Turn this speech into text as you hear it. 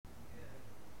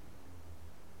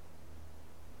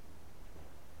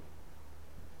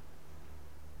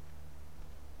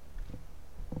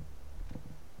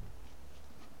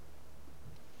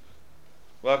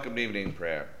welcome evening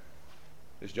prayer.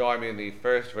 Please join me in the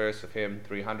first verse of hymn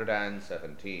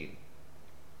 317.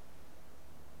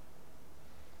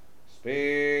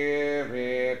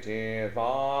 Spirit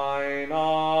divine,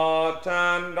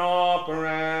 attend our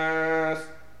prayers,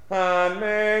 and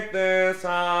make this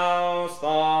house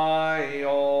thy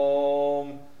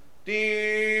home.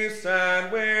 Descend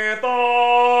with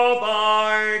all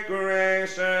thy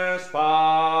gracious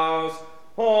powers.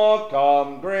 Oh,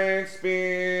 come, great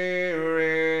Spirit,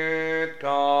 come.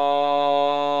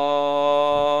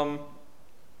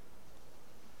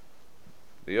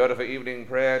 The order for evening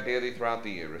prayer daily throughout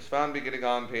the year is found beginning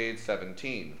on page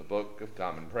 17 of the Book of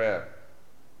Common Prayer.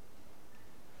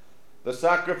 The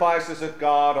sacrifices of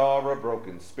God are a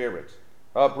broken spirit.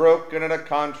 A broken and a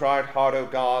contrite heart, O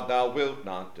God, thou wilt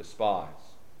not despise.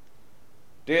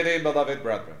 Dearly beloved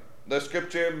brethren, the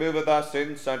Scripture moveth us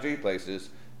in sundry places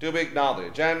to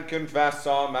acknowledge and confess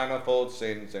our manifold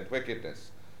sins and wickedness,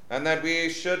 and that we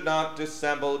should not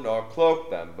dissemble nor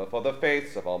cloak them before the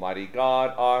face of Almighty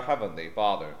God, our heavenly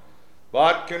Father,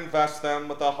 but confess them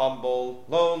with a humble,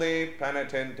 lowly,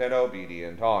 penitent, and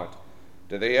obedient heart,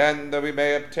 to the end that we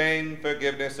may obtain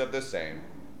forgiveness of the same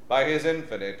by his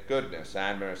infinite goodness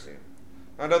and mercy.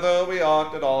 And although we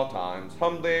ought at all times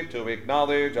humbly to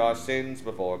acknowledge our sins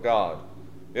before God,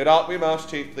 yet ought we most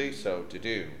chiefly so to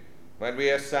do when we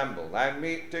assemble and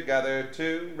meet together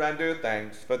to render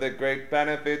thanks for the great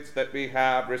benefits that we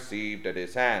have received at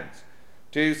his hands,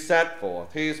 to set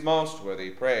forth his most worthy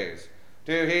praise,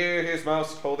 to hear his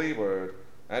most holy word,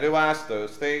 and to ask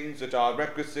those things which are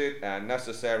requisite and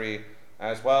necessary,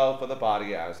 as well for the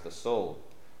body as the soul.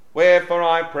 Wherefore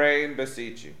I pray and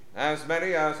beseech you, as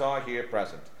many as are here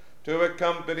present, to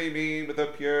accompany me with a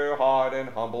pure heart and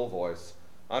humble voice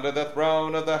under the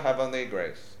throne of the heavenly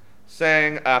grace,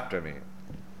 saying after me: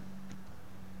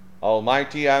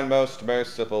 Almighty and most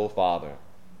merciful Father,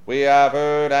 we have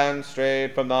erred and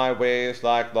strayed from thy ways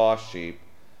like lost sheep.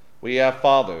 We have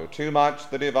followed too much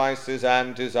the devices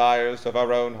and desires of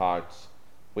our own hearts.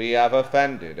 We have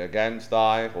offended against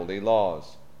thy holy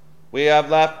laws. We have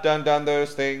left undone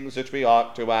those things which we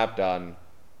ought to have done,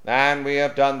 and we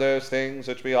have done those things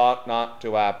which we ought not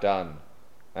to have done,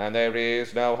 and there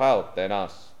is no help in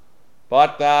us.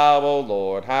 But thou, O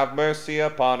Lord, have mercy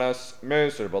upon us,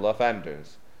 miserable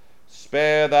offenders.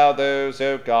 Spare thou those,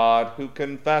 O God, who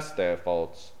confess their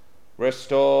faults.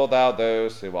 Restore thou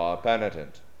those who are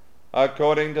penitent,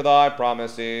 according to thy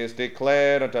promises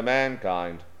declared unto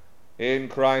mankind, in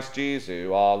Christ Jesus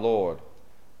our Lord.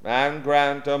 And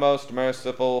grant, O most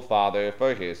merciful Father,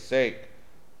 for his sake,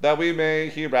 that we may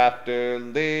hereafter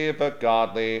live a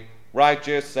godly,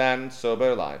 righteous, and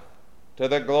sober life, to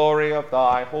the glory of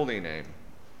thy holy name.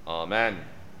 Amen.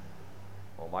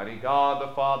 Almighty God,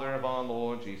 the Father of our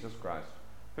Lord Jesus Christ,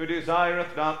 who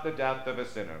desireth not the death of a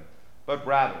sinner, but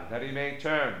rather that he may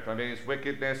turn from his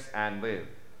wickedness and live,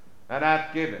 and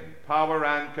hath given power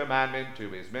and commandment to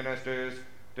his ministers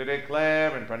to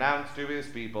declare and pronounce to his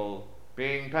people,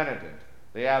 being penitent,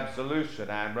 the absolution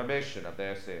and remission of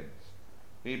their sins.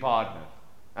 He pardoneth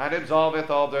and absolveth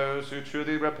all those who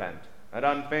truly repent and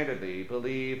unfeignedly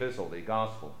believe his holy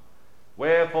gospel.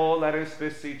 Wherefore let us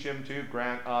beseech him to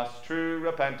grant us true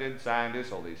repentance and his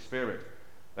Holy Spirit,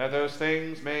 that those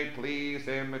things may please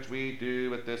him which we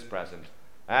do at this present,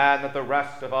 and that the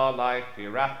rest of our life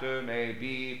hereafter may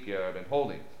be pure and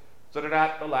holy, so that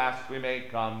at the last we may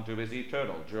come to his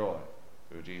eternal joy.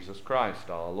 Through Jesus Christ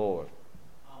our Lord.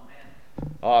 Amen.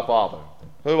 Our Father,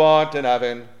 who art in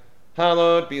heaven,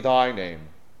 hallowed be thy name.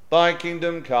 Thy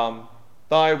kingdom come,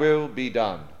 thy will be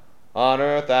done, on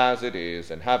earth as it is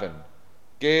in heaven.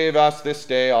 Give us this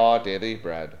day our daily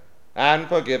bread, and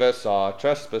forgive us our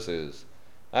trespasses,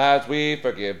 as we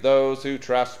forgive those who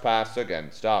trespass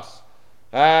against us.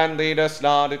 And lead us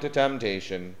not into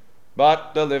temptation,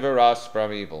 but deliver us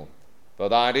from evil. For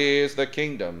thine is the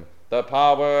kingdom, the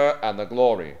power, and the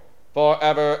glory,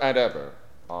 forever and ever.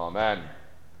 Amen.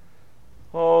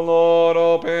 O Lord,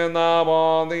 open thou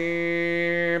our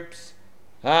lips,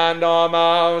 and our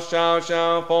mouth shall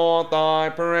shout forth thy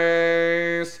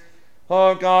praise.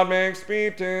 O God, make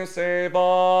speed to save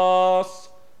us.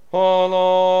 O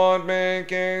Lord, make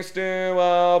haste to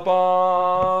help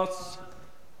us.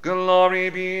 Glory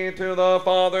be to the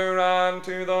Father, and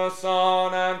to the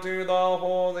Son, and to the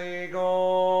Holy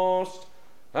Ghost,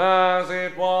 as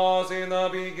it was in the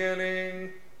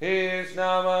beginning, is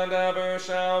now, and ever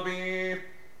shall be,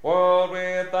 world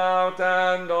without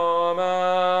end.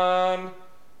 Amen.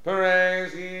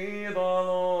 Praise ye the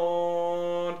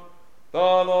Lord. The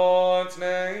Lord's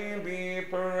name be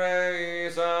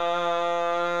praised.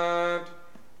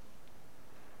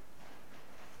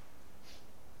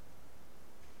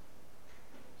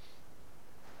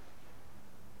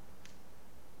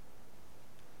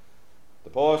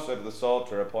 portion of the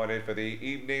Psalter appointed for the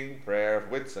evening prayer of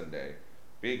Whitsunday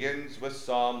begins with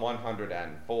Psalm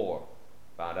 104,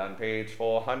 found on page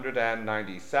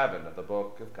 497 of the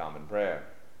Book of Common Prayer.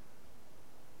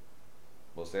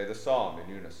 We'll say the psalm in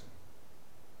unison.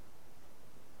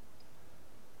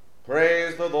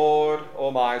 Praise the Lord,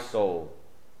 O my soul.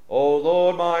 O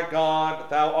Lord my God,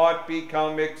 thou art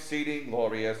become exceeding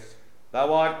glorious.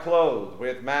 Thou art clothed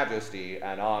with majesty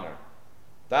and honor.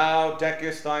 Thou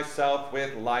deckest thyself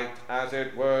with light, as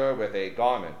it were with a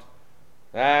garment,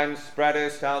 and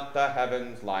spreadest out the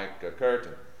heavens like a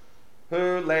curtain.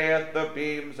 Who layeth the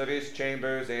beams of his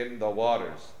chambers in the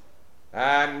waters,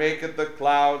 and maketh the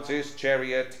clouds his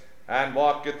chariot, and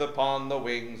walketh upon the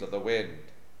wings of the wind.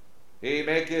 He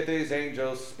maketh his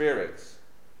angels spirits,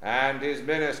 and his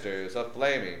ministers a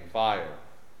flaming fire.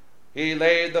 He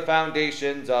laid the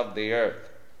foundations of the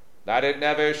earth, that it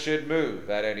never should move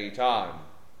at any time.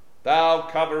 Thou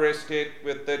coverest it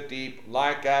with the deep,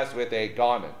 like as with a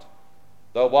garment.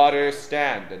 The waters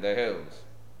stand in the hills.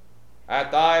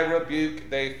 At thy rebuke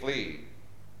they flee.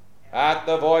 At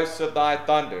the voice of thy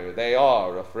thunder they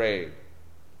are afraid.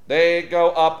 They go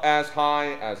up as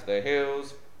high as the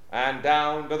hills, and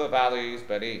down to the valleys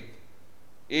beneath,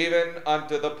 even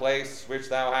unto the place which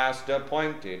thou hast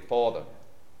appointed for them.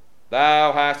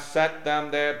 Thou hast set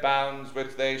them their bounds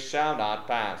which they shall not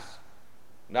pass,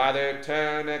 neither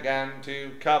turn again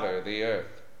to cover the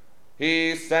earth.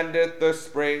 He sendeth the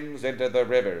springs into the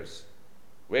rivers,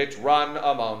 which run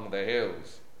among the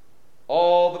hills.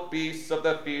 All the beasts of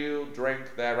the field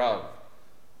drink thereof,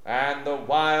 and the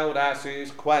wild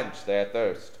asses quench their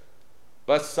thirst.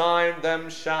 Beside them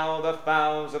shall the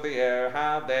fowls of the air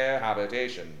have their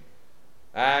habitation,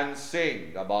 and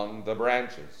sing among the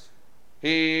branches.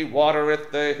 He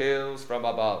watereth the hills from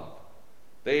above.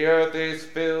 The earth is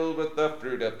filled with the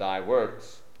fruit of thy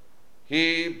works.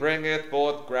 He bringeth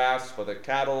forth grass for the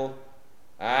cattle,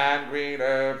 and green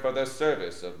herb for the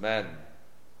service of men,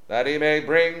 that he may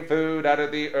bring food out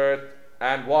of the earth,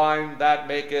 and wine that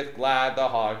maketh glad the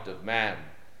heart of man,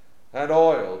 and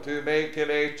oil to make him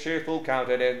a cheerful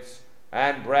countenance,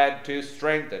 and bread to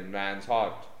strengthen man's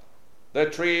heart. The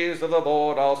trees of the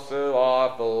Lord also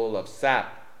are full of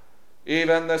sap,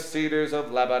 even the cedars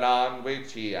of Lebanon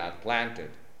which he hath planted,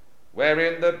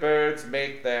 wherein the birds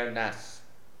make their nests,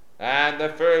 and the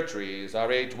fir trees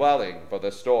are a dwelling for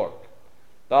the stork.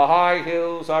 The high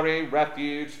hills are a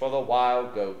refuge for the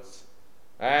wild goats,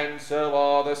 and so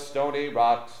are the stony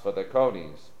rocks for the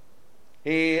conies.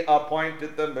 He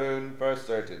appointed the moon for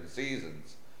certain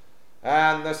seasons,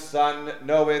 and the sun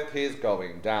knoweth his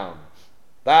going down.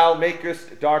 Thou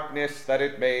makest darkness that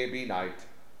it may be night,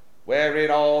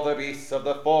 wherein all the beasts of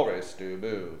the forest do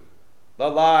move. The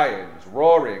lions,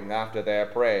 roaring after their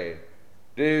prey,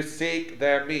 do seek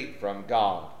their meat from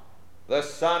God. The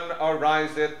sun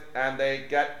ariseth, and they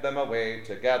get them away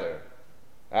together,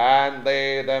 and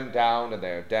lay them down in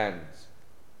their dens.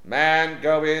 Man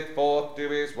goeth forth to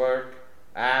his work,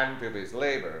 and to his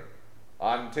labor,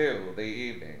 until the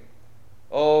evening.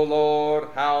 O Lord,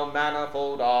 how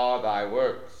manifold are thy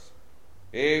works!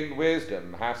 In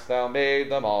wisdom hast thou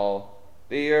made them all.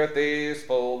 The earth is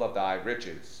full of thy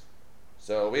riches.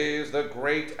 So is the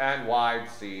great and wide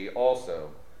sea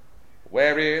also,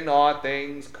 wherein are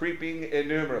things creeping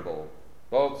innumerable,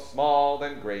 both small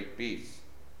and great beasts.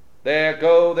 There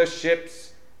go the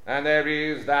ships, and there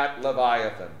is that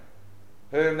Leviathan,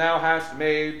 whom thou hast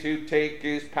made to take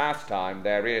his pastime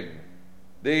therein.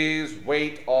 These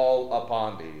wait all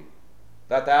upon thee,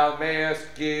 that thou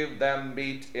mayest give them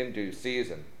meat in due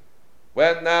season.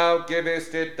 When thou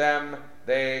givest it them,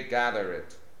 they gather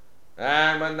it.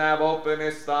 And when thou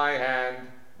openest thy hand,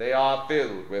 they are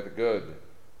filled with good.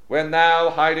 When thou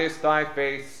hidest thy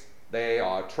face, they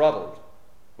are troubled.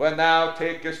 When thou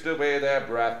takest away their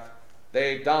breath,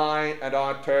 they die and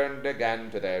are turned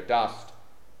again to their dust.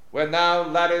 When thou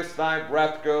lettest thy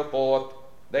breath go forth,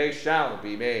 they shall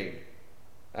be made,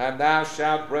 and thou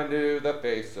shalt renew the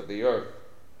face of the earth.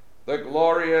 The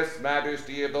glorious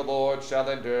majesty of the Lord shall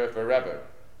endure forever.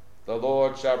 The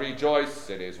Lord shall rejoice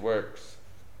in his works.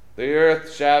 The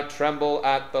earth shall tremble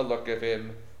at the look of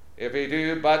him. If he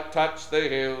do but touch the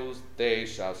hills, they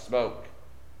shall smoke.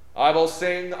 I will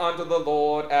sing unto the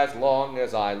Lord as long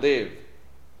as I live.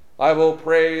 I will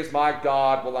praise my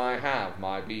God while I have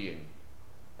my being.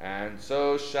 And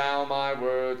so shall my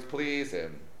words please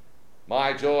him.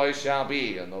 My joy shall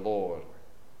be in the Lord.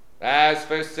 As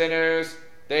for sinners,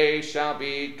 they shall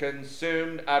be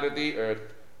consumed out of the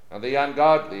earth, and the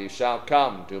ungodly shall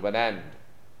come to an end.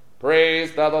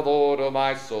 Praise thou the Lord, O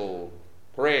my soul.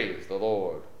 Praise the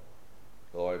Lord.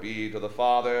 Glory be to the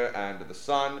Father, and to the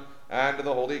Son, and to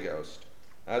the Holy Ghost,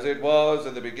 as it was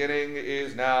in the beginning,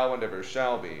 is now, and ever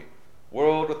shall be,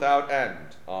 world without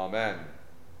end. Amen.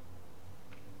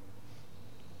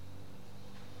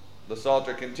 The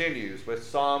Psalter continues with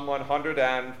Psalm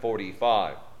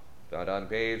 145, found on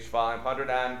page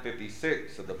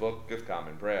 556 of the Book of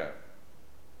Common Prayer.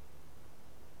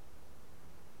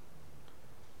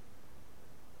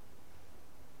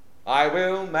 I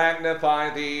will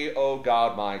magnify thee, O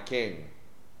God my King,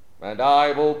 and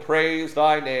I will praise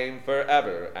thy name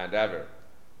forever and ever.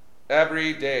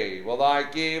 Every day will I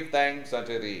give thanks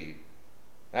unto thee,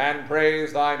 and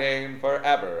praise thy name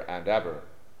forever and ever.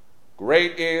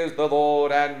 Great is the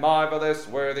Lord, and marvelous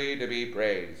worthy to be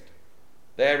praised.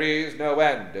 There is no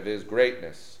end of his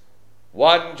greatness.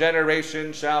 One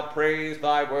generation shall praise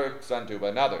thy works unto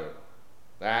another,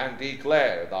 and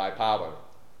declare thy power.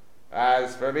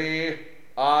 As for me,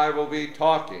 I will be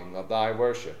talking of thy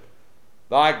worship,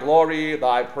 thy glory,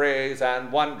 thy praise,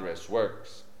 and wondrous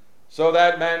works, so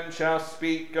that men shall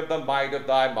speak of the might of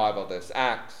thy marvelous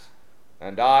acts.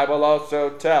 And I will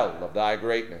also tell of thy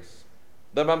greatness.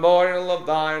 The memorial of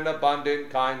thine abundant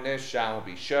kindness shall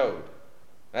be showed,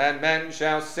 and men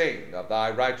shall sing of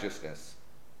thy righteousness.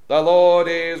 The Lord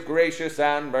is gracious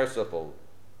and merciful,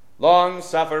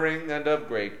 long-suffering and of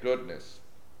great goodness.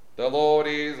 The Lord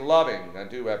is loving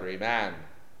unto every man,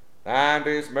 and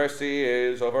his mercy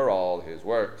is over all his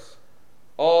works.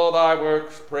 All thy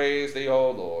works praise thee,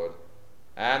 O Lord,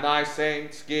 and thy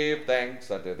saints give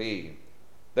thanks unto thee.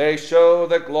 They show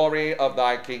the glory of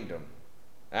thy kingdom,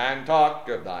 and talk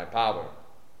of thy power,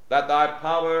 that thy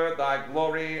power, thy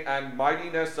glory, and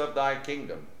mightiness of thy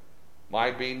kingdom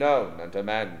might be known unto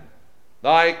men.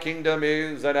 Thy kingdom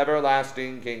is an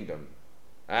everlasting kingdom,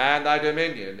 and thy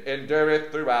dominion endureth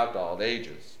throughout all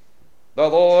ages. The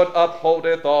Lord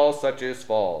upholdeth all such as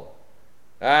fall,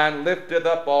 and lifteth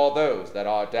up all those that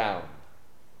are down.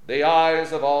 The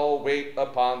eyes of all wait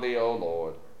upon thee, O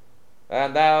Lord,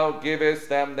 and thou givest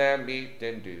them their meat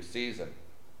in due season.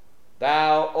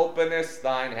 Thou openest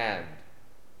thine hand,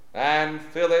 and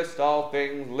fillest all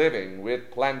things living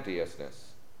with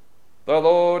plenteousness. The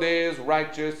Lord is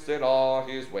righteous in all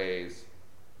his ways,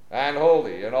 and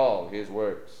holy in all his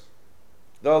works.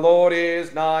 The Lord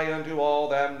is nigh unto all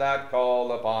them that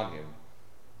call upon him,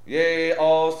 yea,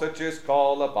 all such as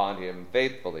call upon him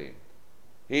faithfully.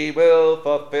 He will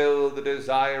fulfill the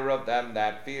desire of them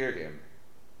that fear him.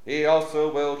 He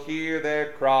also will hear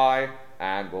their cry,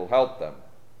 and will help them.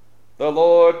 The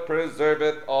Lord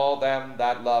preserveth all them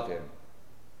that love him,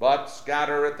 but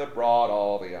scattereth abroad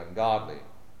all the ungodly.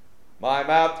 My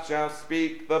mouth shall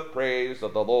speak the praise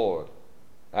of the Lord,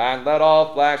 and let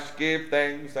all flesh give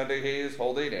thanks unto his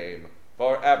holy name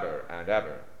forever and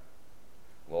ever.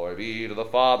 Glory be to the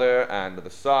Father, and to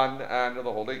the Son, and to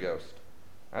the Holy Ghost,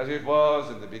 as it was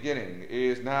in the beginning,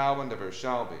 is now, and ever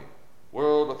shall be,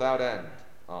 world without end.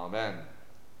 Amen.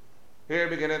 Here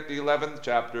beginneth the 11th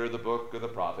chapter of the book of the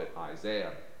prophet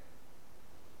Isaiah.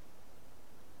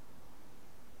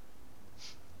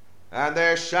 And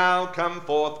there shall come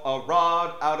forth a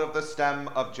rod out of the stem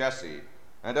of Jesse,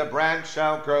 and a branch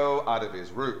shall grow out of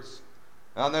his roots.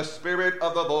 And the Spirit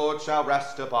of the Lord shall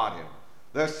rest upon him,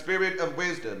 the Spirit of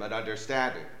wisdom and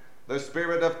understanding, the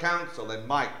Spirit of counsel and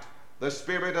might, the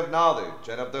Spirit of knowledge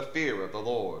and of the fear of the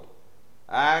Lord.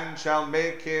 And shall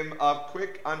make him of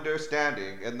quick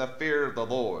understanding in the fear of the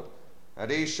Lord. And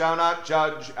he shall not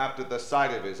judge after the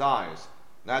sight of his eyes,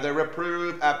 neither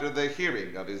reprove after the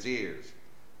hearing of his ears.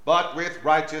 But with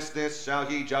righteousness shall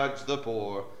he judge the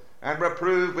poor, and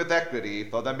reprove with equity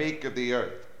for the meek of the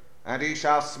earth. And he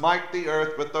shall smite the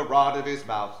earth with the rod of his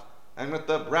mouth, and with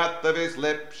the breath of his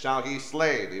lips shall he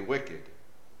slay the wicked.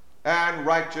 And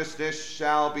righteousness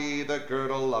shall be the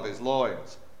girdle of his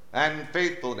loins, and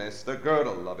faithfulness the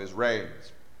girdle of his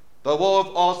reins. The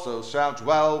wolf also shall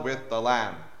dwell with the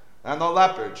lamb, and the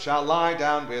leopard shall lie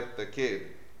down with the kid,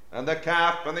 and the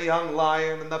calf and the young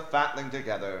lion and the fatling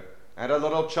together, and a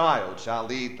little child shall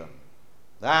lead them.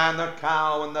 And the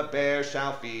cow and the bear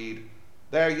shall feed,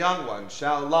 their young ones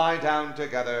shall lie down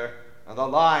together, and the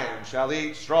lion shall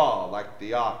eat straw like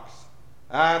the ox.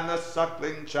 And the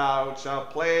suckling child shall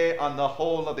play on the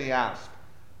hole of the asp,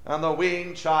 and the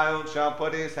weaned child shall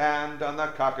put his hand on the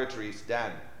cockatrice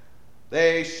den.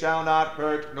 They shall not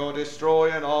hurt nor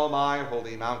destroy in all my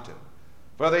holy mountain.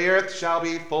 For the earth shall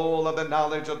be full of the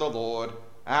knowledge of the Lord,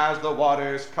 as the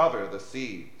waters cover the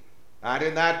sea. And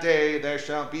in that day there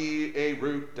shall be a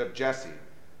root of Jesse,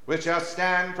 which shall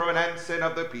stand for an ensign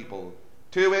of the people.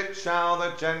 To it shall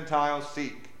the Gentiles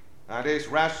seek, and his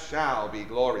rest shall be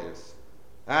glorious.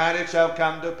 And it shall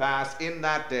come to pass in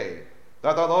that day,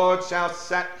 that the Lord shall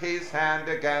set his hand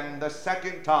again the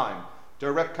second time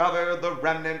to recover the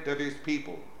remnant of his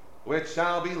people, which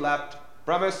shall be left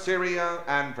from Assyria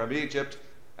and from Egypt,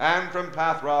 and from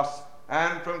Pathros,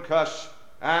 and from Cush,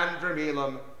 and from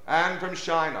Elam, and from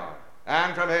Shinar,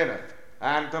 and from Hamath,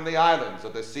 and from the islands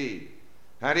of the sea.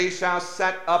 And he shall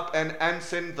set up an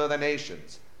ensign for the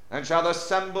nations, and shall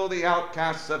assemble the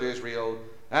outcasts of Israel,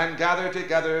 and gather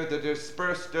together the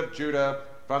dispersed of Judah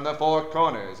from the four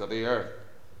corners of the earth.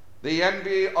 The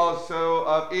envy also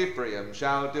of Ephraim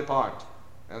shall depart,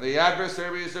 and the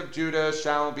adversaries of Judah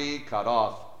shall be cut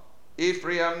off.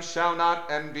 Ephraim shall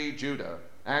not envy Judah,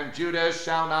 and Judah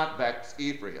shall not vex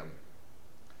Ephraim.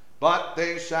 But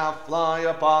they shall fly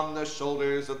upon the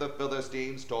shoulders of the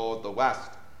Philistines toward the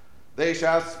west. They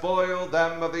shall spoil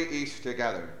them of the east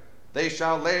together. They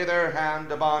shall lay their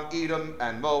hand upon Edom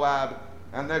and Moab,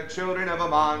 and the children of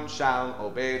Ammon shall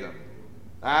obey them.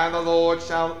 And the Lord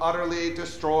shall utterly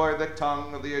destroy the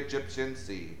tongue of the Egyptian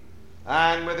sea,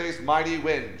 and with his mighty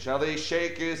wind shall he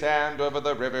shake his hand over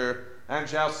the river, and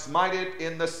shall smite it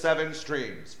in the 7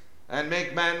 streams, and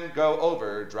make men go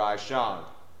over dry shod.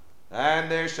 And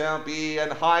there shall be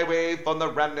an highway from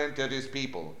the remnant of his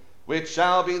people, which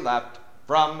shall be left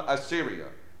from Assyria,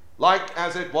 like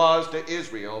as it was to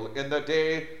Israel in the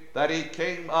day that he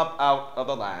came up out of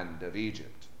the land of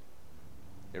Egypt.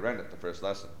 Here endeth the first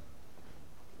lesson.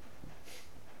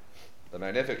 The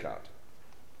Magnificat.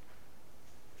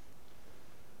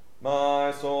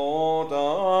 My soul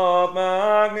doth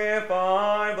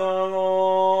magnify the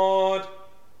Lord,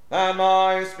 and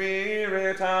my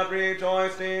spirit hath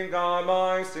rejoiced in God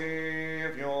my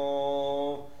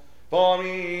Saviour. For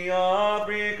he hath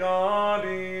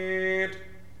regarded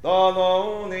the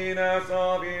lowliness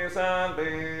of his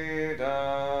handmaiden.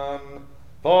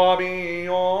 For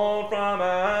behold, from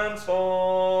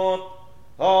henceforth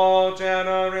all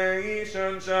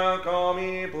generations shall call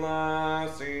me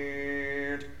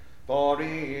blessed. For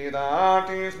he that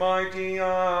is mighty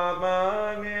hath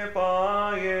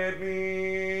magnified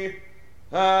me,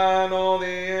 and holy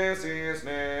is his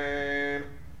name,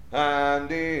 and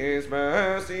his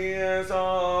mercy is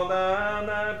on them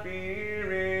that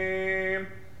fear him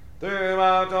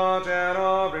throughout all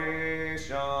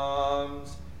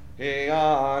generations. He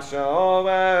hath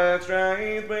showed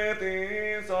strength with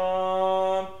his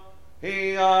arm.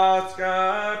 He hath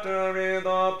scattered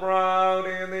the proud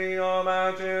in the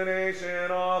imagination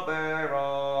of their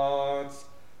hearts.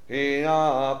 He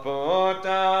hath put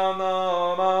down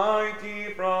the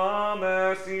mighty from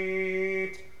their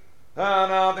seat,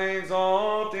 and hath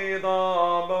exalted the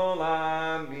humble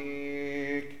and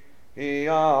meek. He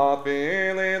hath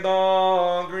filled the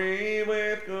hungry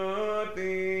with good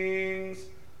things,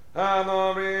 and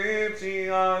the rich he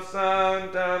hath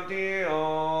sent empty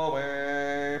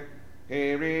away.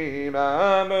 He,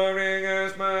 remembering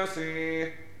his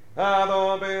mercy, hath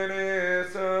opened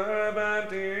his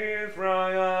servant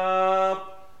Israel,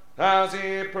 as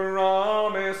he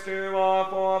promised to our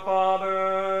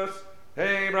forefathers,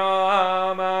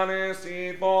 Abraham and his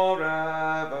seed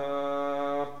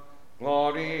forever.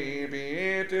 Glory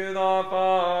be to the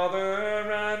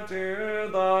Father, and to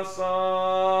the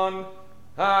Son,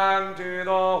 and to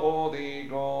the Holy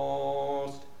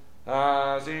Ghost,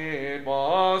 as it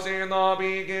was in the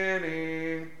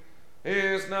beginning,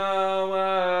 is now,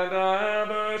 and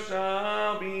ever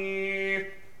shall be,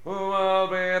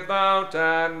 world without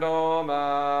end.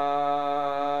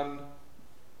 Amen.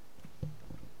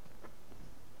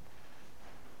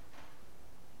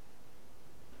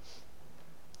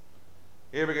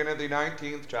 Here beginneth the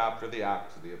 19th chapter of the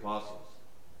Acts of the Apostles.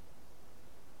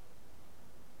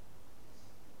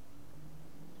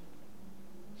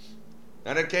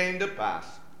 And it came to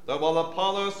pass that while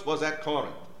Apollos was at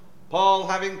Corinth, Paul,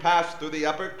 having passed through the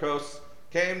upper coasts,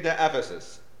 came to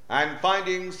Ephesus, and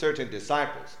finding certain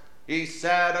disciples, he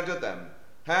said unto them,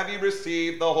 Have ye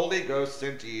received the Holy Ghost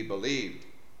since ye believed?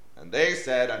 And they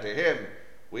said unto him,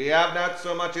 We have not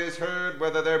so much as heard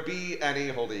whether there be any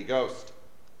Holy Ghost.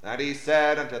 And he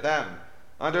said unto them,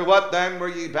 Unto what then were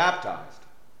ye baptized?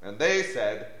 And they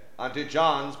said, Unto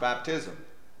John's baptism.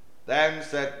 Then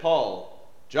said Paul,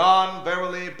 John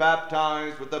verily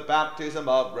baptized with the baptism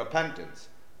of repentance,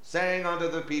 saying unto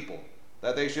the people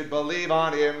that they should believe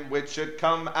on him which should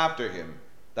come after him,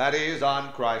 that is,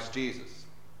 on Christ Jesus.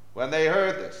 When they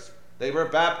heard this, they were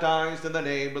baptized in the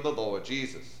name of the Lord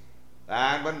Jesus.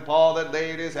 And when Paul had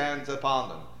laid his hands upon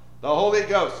them, the Holy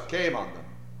Ghost came on them,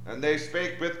 and they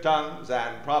spake with tongues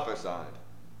and prophesied.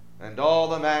 And all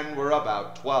the men were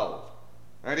about 12.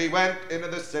 And he went into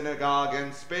the synagogue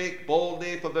and spake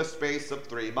boldly for the space of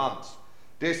 3 months,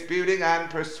 disputing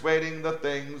and persuading the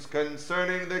things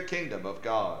concerning the kingdom of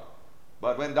God.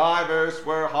 But when divers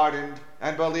were hardened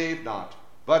and believed not,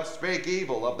 but spake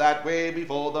evil of that way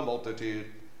before the multitude,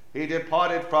 he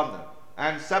departed from them,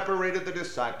 and separated the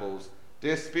disciples,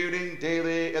 disputing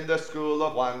daily in the school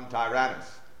of one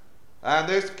Tyrannus. And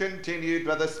this continued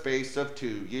by the space of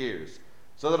 2 years,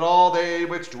 so that all they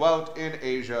which dwelt in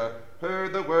Asia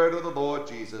heard the word of the Lord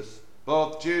Jesus,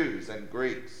 both Jews and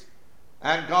Greeks.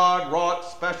 And God wrought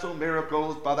special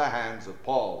miracles by the hands of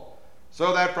Paul,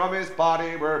 so that from his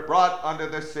body were brought unto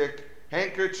the sick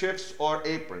handkerchiefs or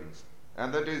aprons,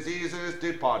 and the diseases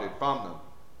departed from them,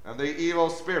 and the evil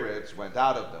spirits went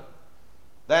out of them.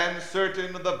 Then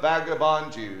certain of the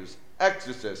vagabond Jews,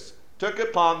 exorcists, took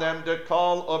upon them to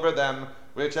call over them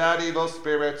which had evil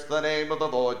spirits the name of the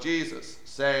Lord Jesus,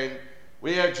 saying,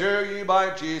 We adjure you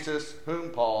by Jesus whom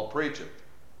Paul preacheth.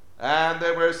 And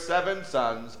there were 7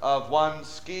 sons of one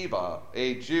Sceva,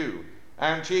 a Jew,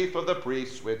 and chief of the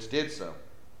priests which did so.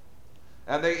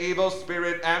 And the evil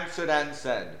spirit answered and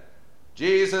said,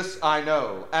 Jesus I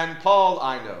know, and Paul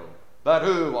I know, but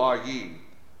who are ye?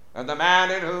 And the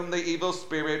man in whom the evil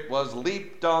spirit was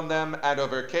leaped on them and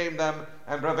overcame them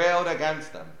and prevailed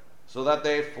against them, so that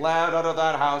they fled out of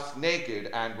that house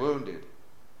naked and wounded.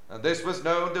 And this was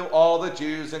known to all the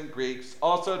Jews and Greeks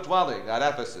also dwelling at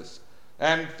Ephesus,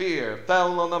 and fear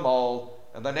fell on them all,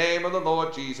 and the name of the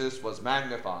Lord Jesus was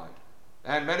magnified.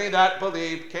 And many that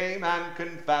believed came and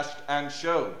confessed and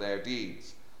showed their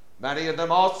deeds. Many of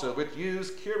them also which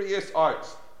used curious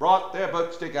arts brought their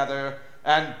books together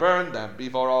and burned them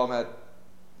before all men.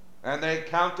 And they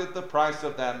counted the price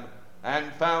of them,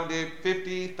 and found it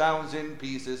 50,000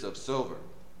 pieces of silver.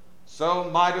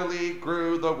 So mightily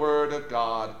grew the word of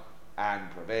God and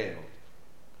prevailed.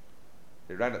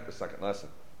 He ran at the second lesson.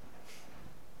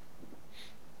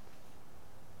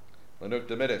 Nunc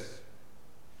Dimittis.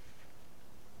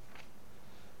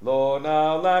 Lord,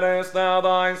 now lettest thou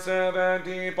thy servant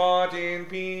depart in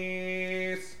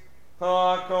peace,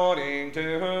 according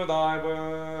to thy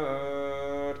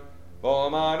word. For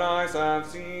mine eyes have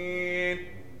seen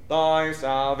thy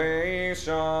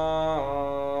salvation,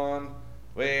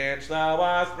 which thou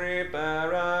hast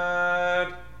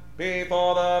prepared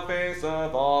before the face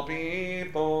of all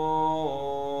people,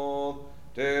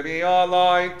 to be a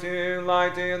light to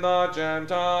lighten the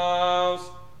Gentiles,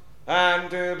 and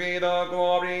to be the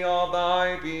glory of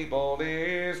thy people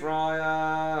Israel.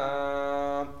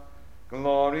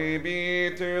 Glory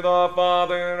be to the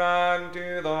Father, and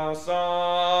to the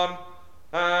Son,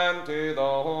 and to the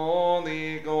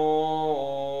Holy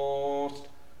Ghost,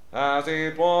 as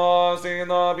it was in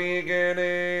the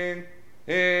beginning,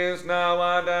 is now,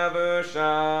 and ever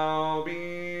shall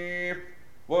be,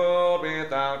 world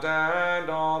without end.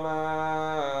 Amen.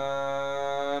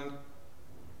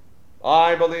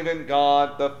 I believe in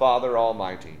God, the Father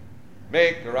Almighty,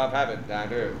 maker of heaven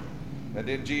and earth, and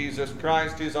in Jesus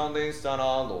Christ, his only Son,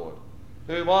 our Lord,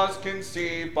 who was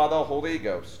conceived by the Holy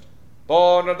Ghost,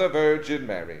 born of the Virgin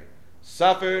Mary,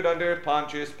 suffered under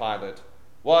Pontius Pilate,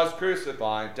 was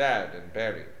crucified, dead, and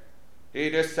buried. He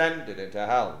descended into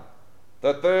hell.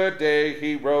 The 3rd day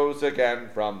he rose again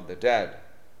from the dead.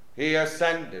 He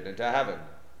ascended into heaven,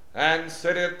 and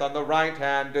sitteth on the right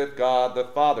hand of God the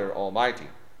Father Almighty.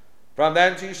 From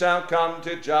thence he shall come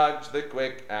to judge the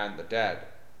quick and the dead.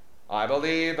 I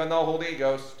believe in the Holy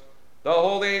Ghost, the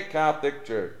Holy Catholic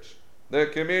Church, the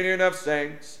communion of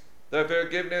saints, the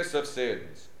forgiveness of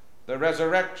sins, the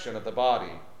resurrection of the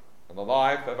body, and the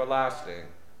life everlasting.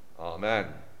 Amen.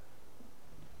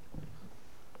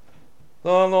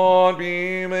 The Lord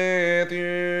be with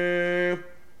you,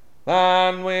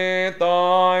 and with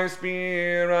thy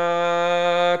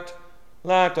spirit.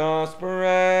 Let us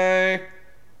pray.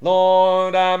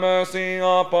 Lord, have mercy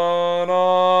upon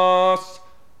us.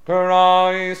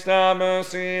 Christ, have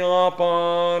mercy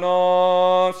upon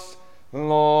us.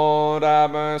 Lord, have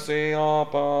mercy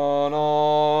upon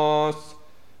us.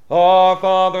 Our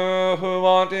Father, who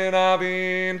art in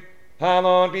heaven,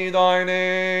 hallowed be thy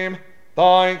name.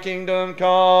 Thy kingdom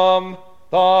come,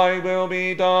 thy will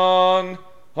be done,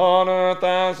 on earth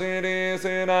as it is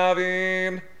in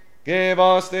heaven. Give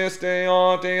us this day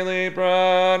our daily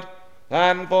bread,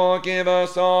 and forgive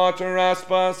us our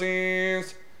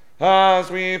trespasses,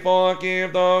 as we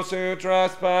forgive those who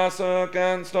trespass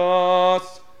against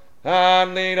us.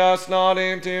 And lead us not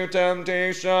into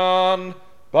temptation,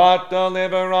 but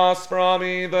deliver us from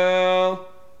evil.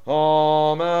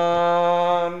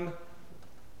 Amen.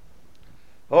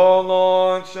 O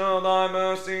Lord, show thy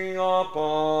mercy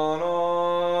upon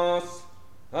us,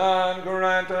 and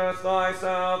grant us thy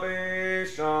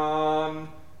salvation.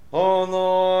 O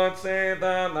Lord, save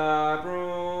them that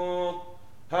rule,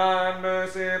 and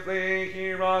mercifully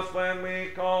hear us when we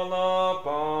call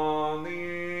upon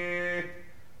thee.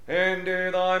 In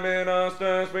endue thy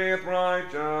ministers with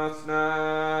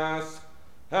righteousness,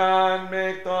 and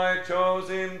make thy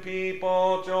chosen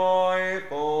people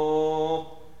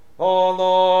joyful. O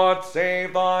Lord,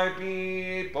 save thy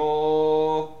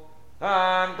people,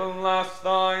 and bless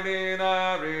thine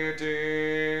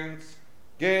inheritance.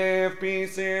 Give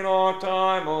peace in our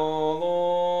time, O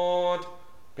Lord,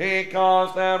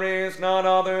 because there is none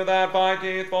other that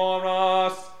fighteth for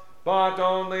us, but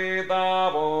only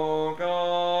thou, O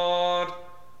God.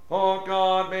 O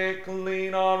God, make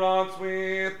clean our hearts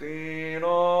within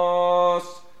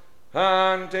us,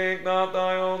 and take not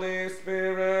thy Holy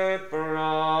Spirit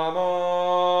from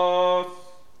us.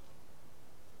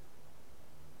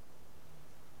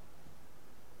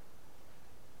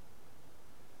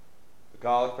 The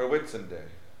Collect for Whitsunday.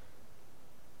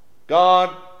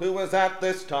 God, who was at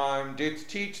this time, didst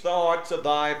teach the hearts of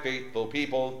thy faithful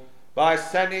people, by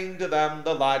sending to them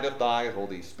the light of thy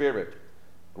Holy Spirit,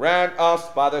 grant us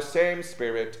by the same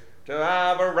Spirit to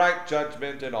have a right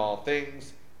judgment in all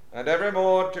things, and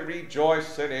evermore to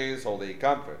rejoice in his holy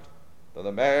comfort, through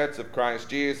the merits of Christ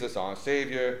Jesus our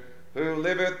Saviour, who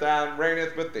liveth and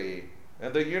reigneth with thee,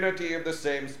 in the unity of the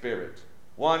same Spirit,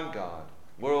 one God,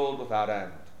 world without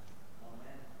end.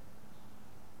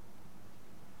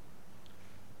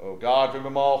 O God, from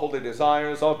whom all holy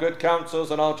desires, all good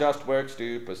counsels, and all just works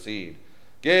do proceed,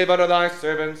 give unto thy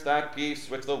servants that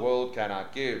peace which the world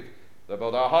cannot give, that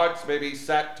both our hearts may be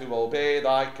set to obey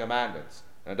thy commandments,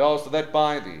 and also that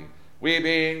by thee, we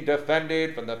being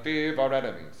defended from the fear of our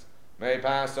enemies, may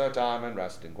pass our time in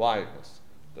rest and quietness,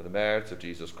 through the merits of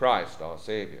Jesus Christ our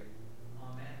Saviour.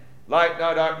 Amen. Lighten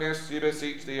our darkness, we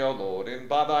beseech thee, O Lord, and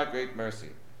by thy great mercy,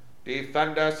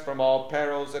 defend us from all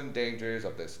perils and dangers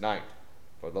of this night,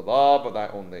 for the love of thy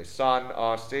only Son,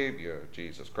 our Saviour,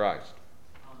 Jesus Christ.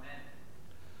 Amen.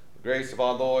 The grace of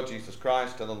our Lord Jesus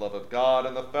Christ, and the love of God,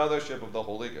 and the fellowship of the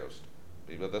Holy Ghost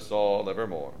be with us all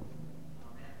evermore.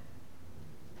 Amen.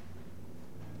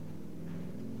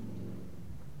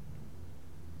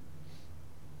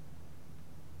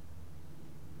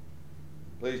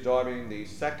 Please join me in the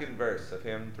second verse of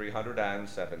hymn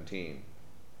 317.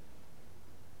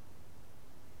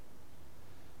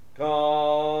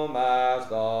 Come as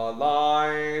the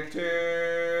light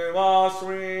to us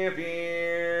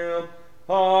reveal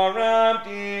our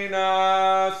emptiness